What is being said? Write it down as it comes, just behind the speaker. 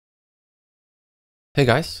Hey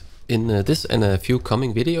guys, in this and a few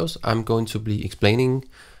coming videos, I'm going to be explaining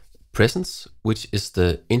Presence, which is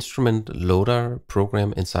the instrument loader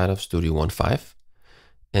program inside of Studio One 5.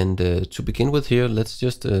 And to begin with here, let's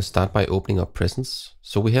just start by opening up Presence.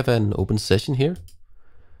 So we have an open session here,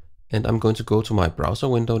 and I'm going to go to my browser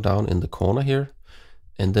window down in the corner here.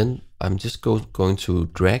 And then I'm just going to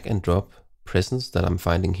drag and drop Presence that I'm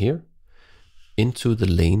finding here into the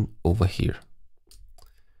lane over here.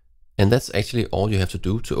 And that's actually all you have to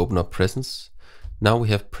do to open up Presence. Now we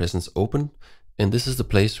have Presence open, and this is the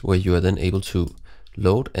place where you are then able to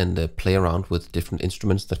load and play around with different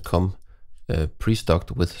instruments that come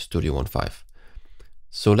pre-stocked with Studio One 5.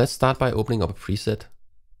 So let's start by opening up a preset,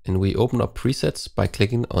 and we open up presets by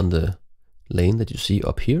clicking on the lane that you see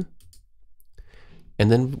up here. And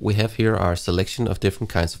then we have here our selection of different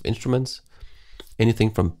kinds of instruments, anything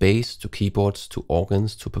from bass to keyboards to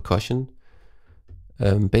organs to percussion.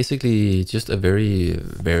 Basically just a very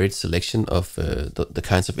varied selection of the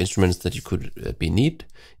kinds of instruments that you could be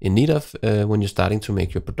in need of when you're starting to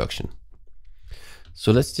make your production.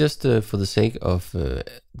 So let's just, for the sake of the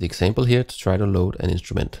example here, to try to load an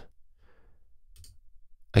instrument.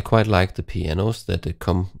 I quite like the pianos that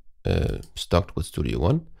come stocked with Studio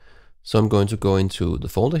One. So I'm going to go into the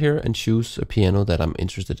folder here and choose a piano that I'm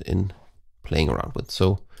interested in playing around with.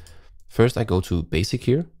 So first I go to Basic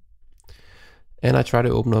here, and I try to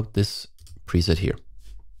open up this preset here.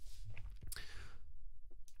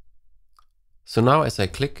 So now as I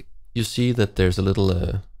click, you see that there's a little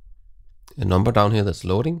a number down here that's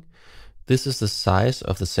loading. This is the size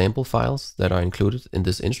of the sample files that are included in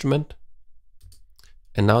this instrument.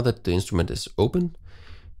 And now that the instrument is open,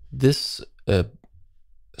 this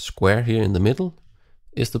square here in the middle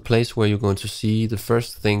is the place where you're going to see the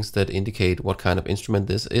first things that indicate what kind of instrument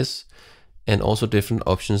this is, and also different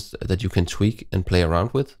options that you can tweak and play around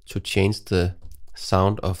with to change the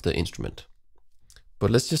sound of the instrument. But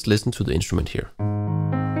let's just listen to the instrument here.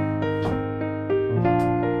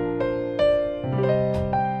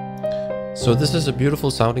 So this is a beautiful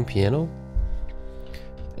sounding piano.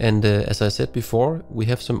 And as I said before, we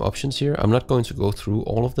have some options here. I'm not going to go through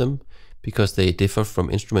all of them because they differ from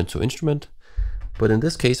instrument to instrument. But in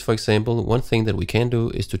this case, for example, one thing that we can do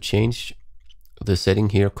is to change the setting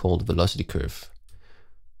here called velocity curve.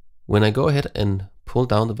 When I go ahead and pull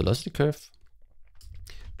down the velocity curve,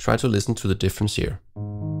 try to listen to the difference here.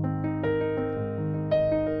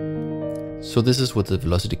 So this is with the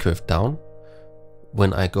velocity curve down.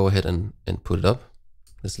 When I go ahead and put it up,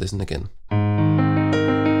 let's listen again.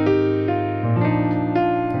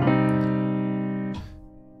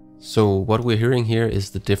 So what we're hearing here is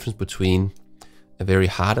the difference between a very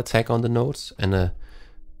hard attack on the notes and a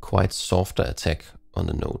quite softer attack on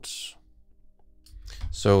the notes.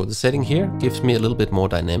 So the setting here gives me a little bit more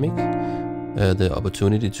dynamic, the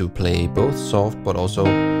opportunity to play both soft but also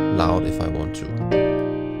loud if I want to.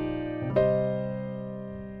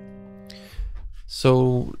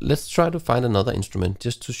 So let's try to find another instrument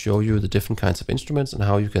just to show you the different kinds of instruments and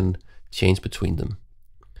how you can change between them.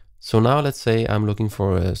 So now let's say I'm looking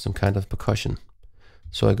for some kind of percussion.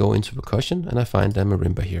 So I go into percussion and I find a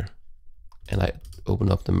marimba here, and I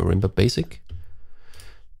open up the marimba basic.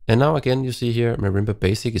 And now again, you see here, marimba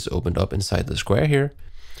basic is opened up inside the square here.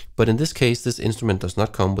 But in this case, this instrument does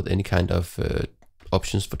not come with any kind of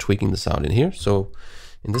options for tweaking the sound in here. So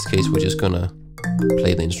in this case, we're just gonna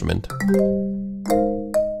play the instrument.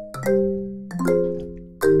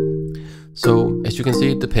 So as you can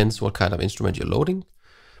see, it depends what kind of instrument you're loading.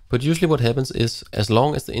 But usually what happens is, as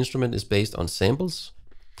long as the instrument is based on samples,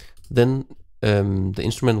 then the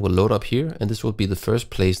instrument will load up here, and this will be the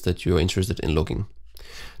first place that you're interested in looking.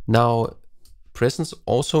 Now, Presence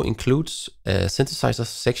also includes a synthesizer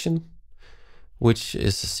section, which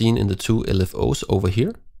is seen in the two LFOs over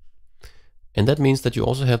here. And that means that you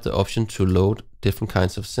also have the option to load different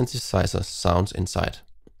kinds of synthesizer sounds inside.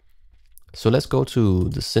 So let's go to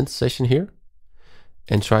the synth session here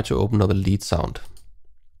and try to open up a lead sound.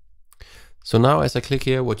 So now as I click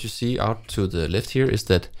here, what you see out to the left here is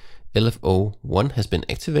that LFO 1 has been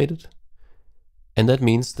activated, and that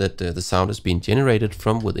means that the sound is being generated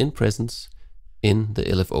from within Presence in the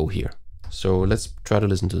LFO here. So let's try to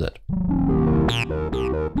listen to that.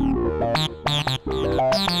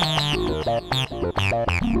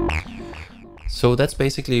 So that's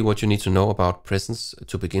basically what you need to know about Presence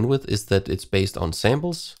to begin with, is that it's based on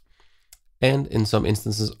samples, and in some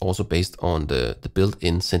instances also based on the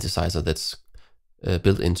built-in synthesizer that's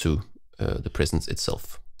built into the Presence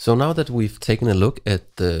itself. So now that we've taken a look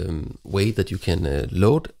at the way that you can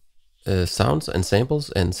load sounds and samples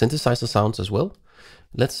and synthesizer sounds as well,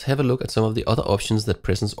 let's have a look at some of the other options that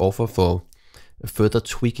Presence offer for further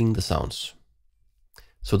tweaking the sounds.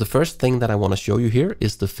 So the first thing that I want to show you here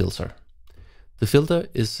is the filter. The filter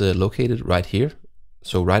is located right here,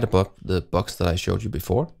 so right above the box that I showed you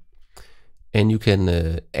before. And you can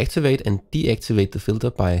activate and deactivate the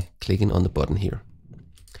filter by clicking on the button here.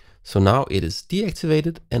 So now it is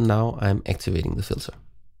deactivated and now I'm activating the filter.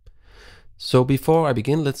 So before I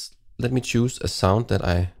begin, let me choose a sound that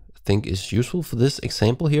I think is useful for this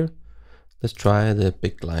example here. Let's try the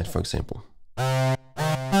big glide, for example.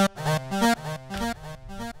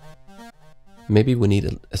 Maybe we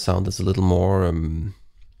need a sound that's a little more,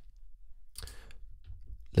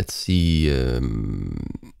 let's see,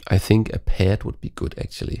 I think a pad would be good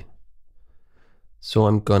actually. So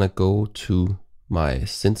I'm gonna go to my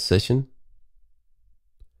synth session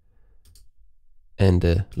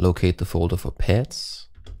and locate the folder for pads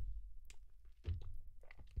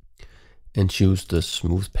and choose the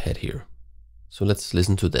smooth pad here. So let's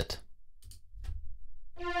listen to that.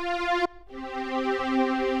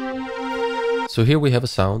 So here we have a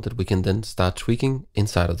sound that we can then start tweaking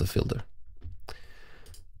inside of the filter.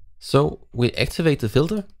 So we activate the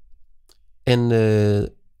filter, and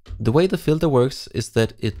the way the filter works is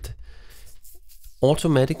that it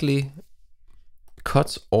automatically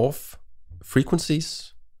cuts off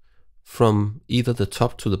frequencies from either the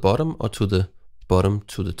top to the bottom or to the bottom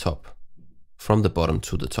to the top, from the bottom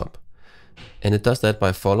to the top. And it does that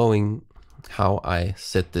by following how I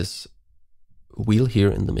set this wheel here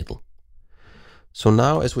in the middle. So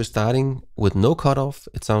now as we're starting with no cutoff,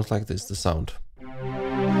 it sounds like this, the sound.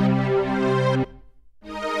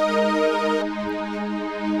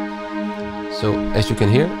 So as you can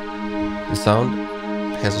hear, the sound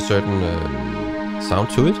has a certain sound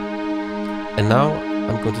to it. And now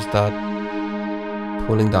I'm going to start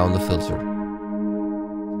pulling down the filter.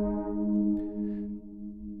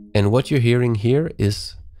 And what you're hearing here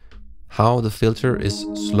is how the filter is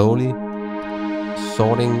slowly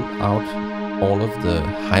sorting out all of the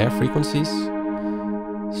higher frequencies,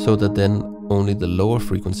 so that then only the lower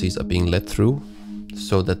frequencies are being let through,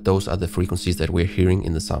 so that those are the frequencies that we're hearing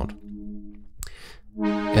in the sound.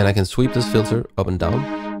 And I can sweep this filter up and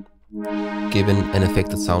down, giving an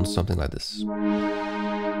effect that sounds something like this.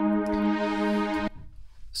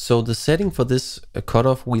 So the setting for this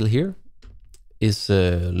cutoff wheel here is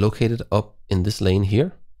located up in this lane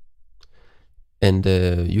here. And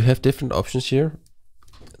you have different options here.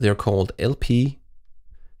 They're called LP,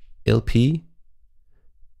 LP,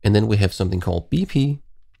 and then we have something called BP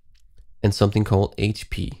and something called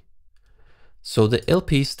HP. So the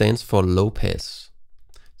LP stands for low pass.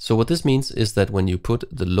 So what this means is that when you put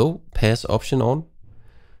the low pass option on,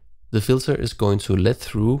 the filter is going to let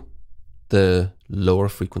through the lower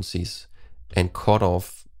frequencies and cut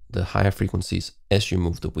off the higher frequencies as you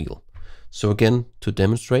move the wheel. So again, to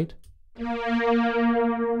demonstrate,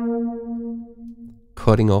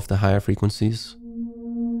 cutting off the higher frequencies,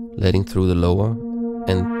 letting through the lower,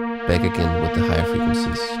 and back again with the higher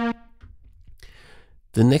frequencies.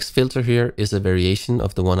 The next filter here is a variation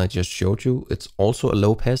of the one I just showed you. It's also a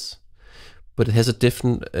low pass, but it has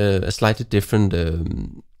a slightly different,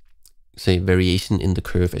 say, variation in the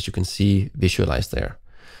curve, as you can see visualized there.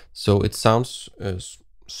 So it sounds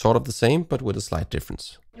sort of the same, but with a slight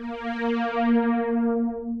difference.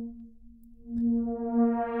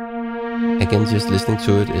 Again, just listening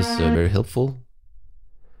to it is very helpful.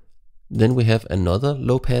 Then we have another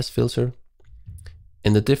low pass filter.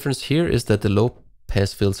 And the difference here is that the low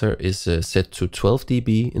pass filter is set to 12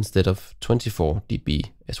 dB instead of 24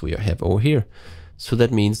 dB as we have over here. So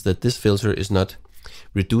that means that this filter is not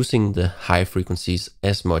reducing the high frequencies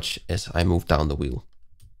as much as I move down the wheel.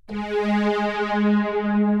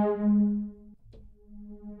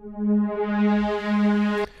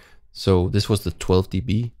 So this was the 12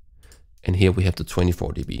 dB. And here we have the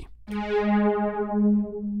 24 dB.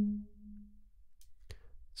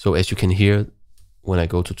 So as you can hear, when I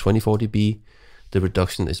go to 24 dB, the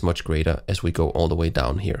reduction is much greater as we go all the way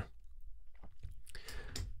down here.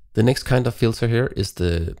 The next kind of filter here is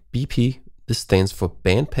the BP. This stands for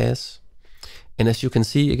band pass. And as you can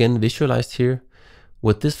see, again, visualized here,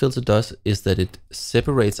 what this filter does is that it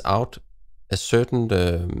separates out a certain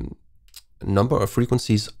number of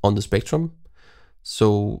frequencies on the spectrum.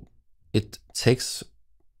 So it takes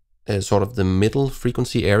sort of the middle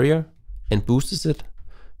frequency area and boosts it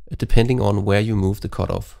depending on where you move the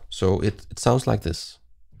cutoff. So it sounds like this.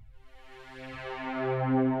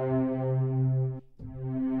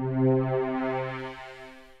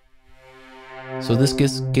 So this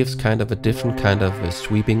gives kind of a different kind of a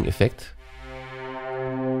sweeping effect,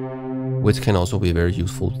 which can also be very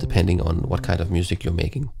useful depending on what kind of music you're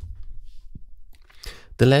making.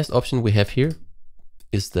 The last option we have here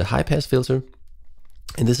is the high pass filter.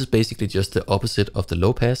 And this is basically just the opposite of the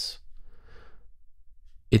low pass.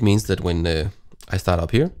 It means that when I start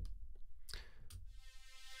up here,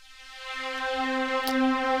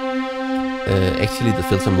 actually the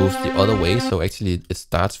filter moves the other way. So actually it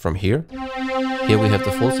starts from here. Here we have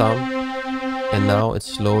the full sound, and now it's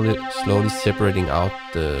slowly separating out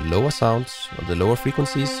the lower sounds or the lower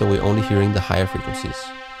frequencies. So we're only hearing the higher frequencies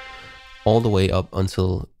all the way up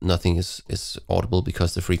until nothing is audible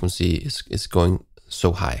because the frequency is going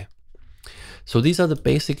so high. So these are the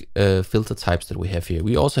basic filter types that we have here.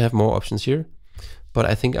 We also have more options here, but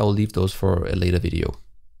I think I will leave those for a later video.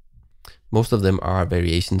 Most of them are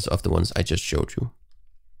variations of the ones I just showed you.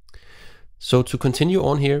 So to continue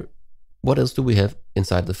on here, what else do we have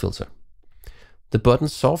inside the filter? The button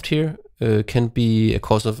soft here can be a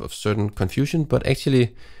cause of certain confusion, but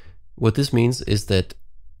actually what this means is that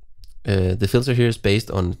the filter here is based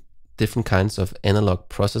on different kinds of analog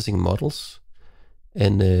processing models,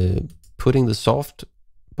 and putting the soft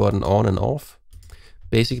button on and off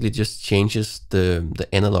basically just changes the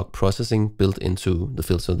analog processing built into the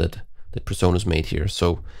filter that Presonus made here.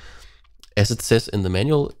 So as it says in the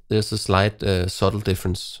manual, there's a slight subtle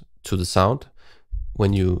difference to the sound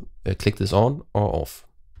when you click this on or off.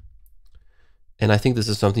 And I think this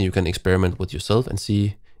is something you can experiment with yourself and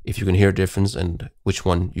see if you can hear a difference and which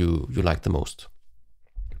one you like the most.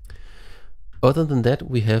 Other than that,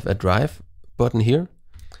 we have a drive button here.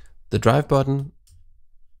 The drive button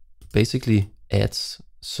basically adds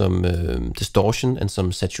some distortion and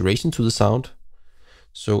some saturation to the sound.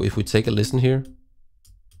 So if we take a listen here,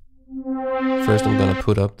 first I'm gonna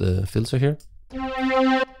put up the filter here.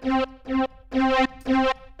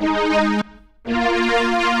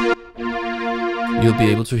 You'll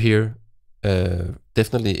be able to hear,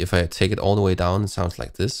 definitely if I take it all the way down, it sounds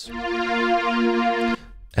like this.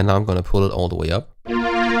 And now I'm gonna pull it all the way up.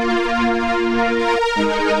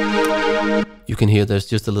 You can hear there's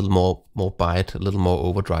just a little more bite, a little more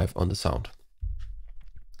overdrive on the sound.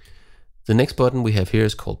 The next button we have here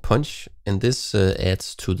is called punch, and this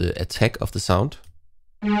adds to the attack of the sound.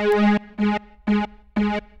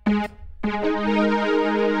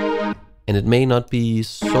 And it may not be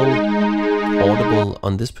so audible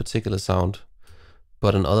on this particular sound,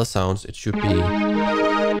 but on other sounds it should be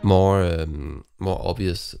more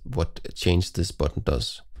obvious what change this button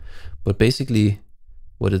does. But basically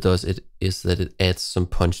what it does is that it adds some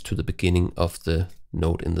punch to the beginning of the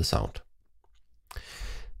note in the sound.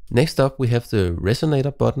 Next up we have the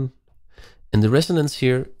resonator button, and the resonance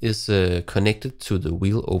here is connected to the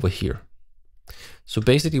wheel over here. So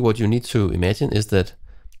basically what you need to imagine is that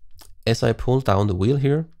as I pull down the wheel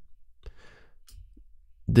here,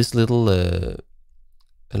 this little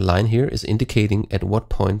line here is indicating at what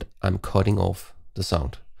point I'm cutting off the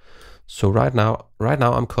sound. So right now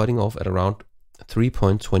I'm cutting off at around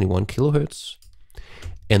 3.21 kilohertz,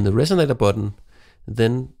 and the resonator button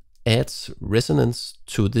then adds resonance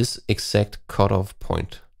to this exact cutoff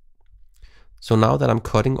point. So now that I'm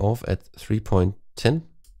cutting off at 3.10,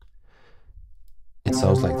 it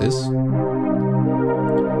sounds like this.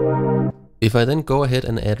 If I then go ahead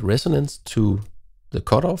and add resonance to the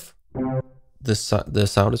cutoff, the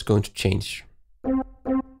sound is going to change.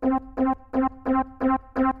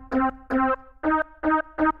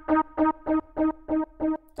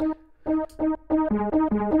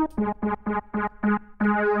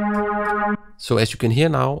 So as you can hear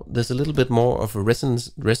now, there's a little bit more of a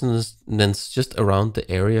resonance just around the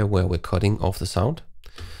area where we're cutting off the sound.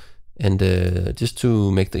 And just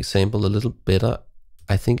to make the example a little better,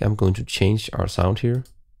 I think I'm going to change our sound here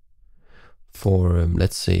for,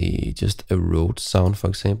 let's say, just a road sound, for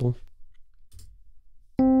example.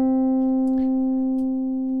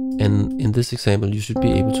 And in this example, you should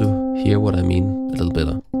be able to hear what I mean a little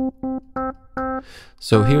better.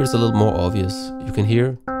 So here it's a little more obvious. You can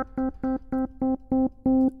hear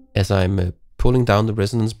as I'm pulling down the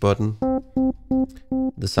resonance button,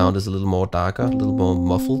 the sound is a little more darker, a little more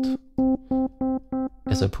muffled.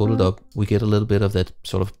 As I pull it up, we get a little bit of that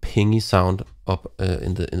sort of pingy sound up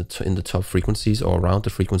in the top frequencies, or around the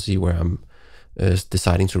frequency where I'm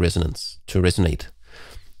deciding to resonate.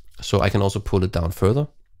 So I can also pull it down further.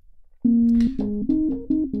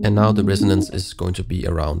 And now the resonance is going to be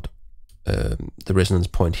around the resonance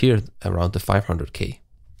point here, around the 500K.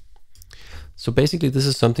 So basically this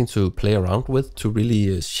is something to play around with to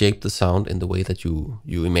really shape the sound in the way that you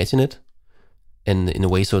imagine it, and in a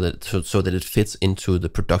way so that it fits into the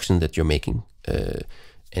production that you're making,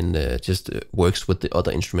 and just works with the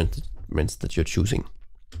other instruments that you're choosing.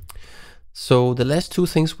 So the last two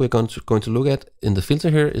things we're going to look at in the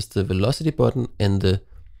filter here is the velocity button and the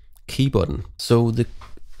key button. So the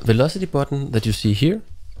velocity button that you see here,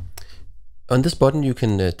 on this button you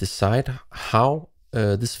can decide how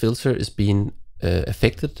this filter is being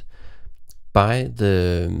affected by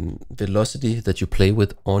the velocity that you play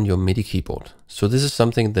with on your MIDI keyboard. So this is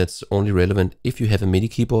something that's only relevant if you have a MIDI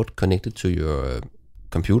keyboard connected to your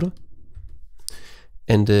computer.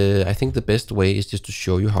 And I think the best way is just to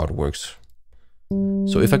show you how it works.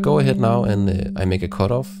 So if I go ahead now and I make a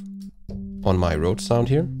cutoff on my Rhodes sound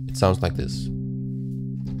here, it sounds like this.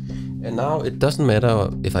 And now it doesn't matter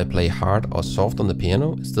if I play hard or soft on the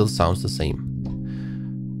piano, it still sounds the same.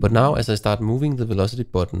 But now as I start moving the velocity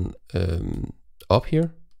button up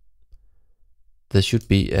here, there should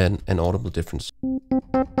be an audible difference.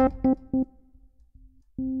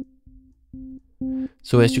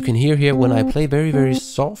 So as you can hear here, when I play very, very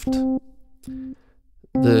soft,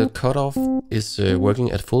 the cutoff is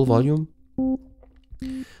working at full volume.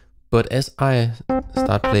 But as I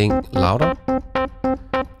start playing louder,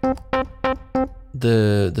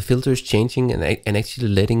 the filter is changing and actually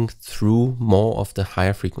letting through more of the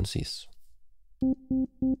higher frequencies.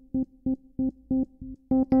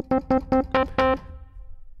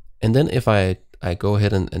 And then if I go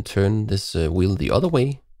ahead and turn this wheel the other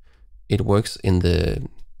way, it works in the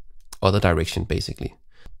other direction basically.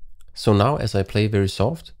 So now as I play very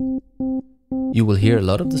soft, you will hear a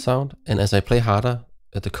lot of the sound, and as I play harder,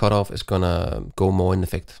 the cutoff is gonna go more in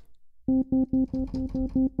effect.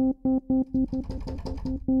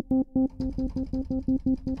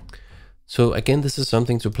 So again, this is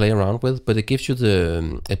something to play around with, but it gives you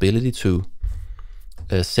the ability to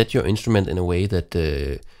set your instrument in a way that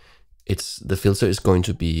the filter is going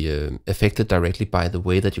to be affected directly by the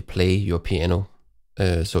way that you play your piano.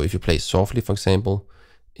 So if you play softly, for example,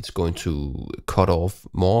 it's going to cut off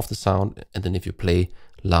more of the sound, and then if you play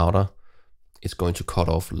louder, it's going to cut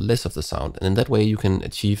off less of the sound. And in that way you can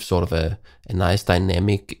achieve sort of a nice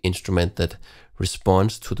dynamic instrument that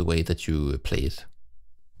responds to the way that you play it.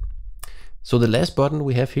 So the last button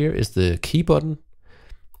we have here is the key button.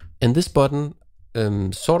 And this button,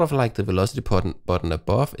 sort of like the velocity button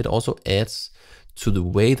above, it also adds to the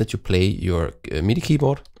way that you play your MIDI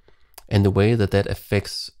keyboard and the way that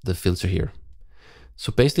affects the filter here.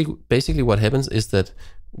 So basically what happens is that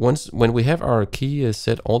when we have our key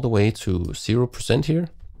set all the way to 0% here,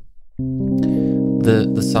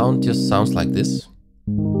 the sound just sounds like this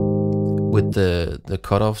with the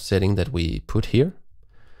cutoff setting that we put here.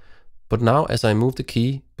 But now as I move the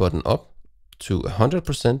key button up to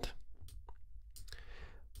 100%,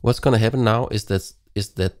 what's going to happen now is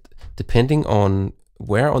that depending on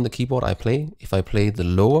where on the keyboard I play, if I play the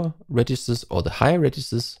lower registers or the higher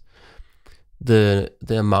registers, the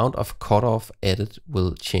amount of cutoff added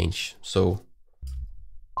will change. So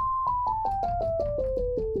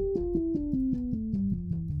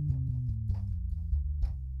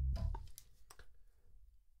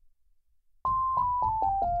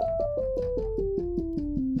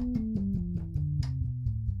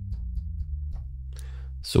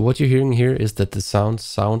what you're hearing here is that the sound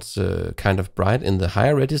sounds kind of bright in the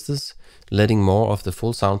higher registers, letting more of the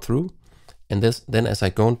full sound through. And then as I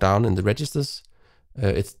go down in the registers,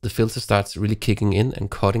 the filter starts really kicking in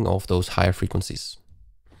and cutting off those higher frequencies.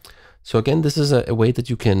 So again, this is a way that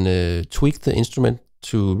you can tweak the instrument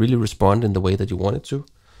to really respond in the way that you want it to.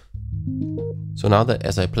 So now that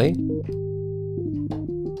as I play,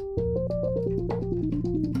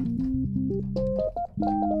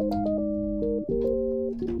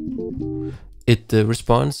 it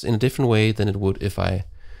responds in a different way than it would if I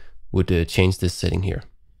would change this setting here.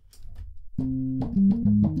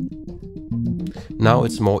 Now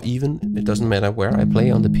it's more even. It doesn't matter where I play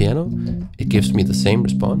on the piano, it gives me the same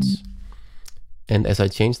response. And as I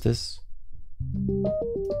change this,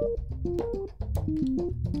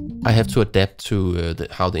 I have to adapt to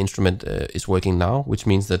how the instrument is working now, which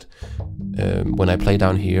means that when I play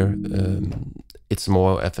down here, it's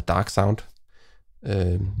more of a dark sound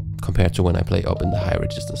compared to when I play up in the high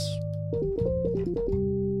registers.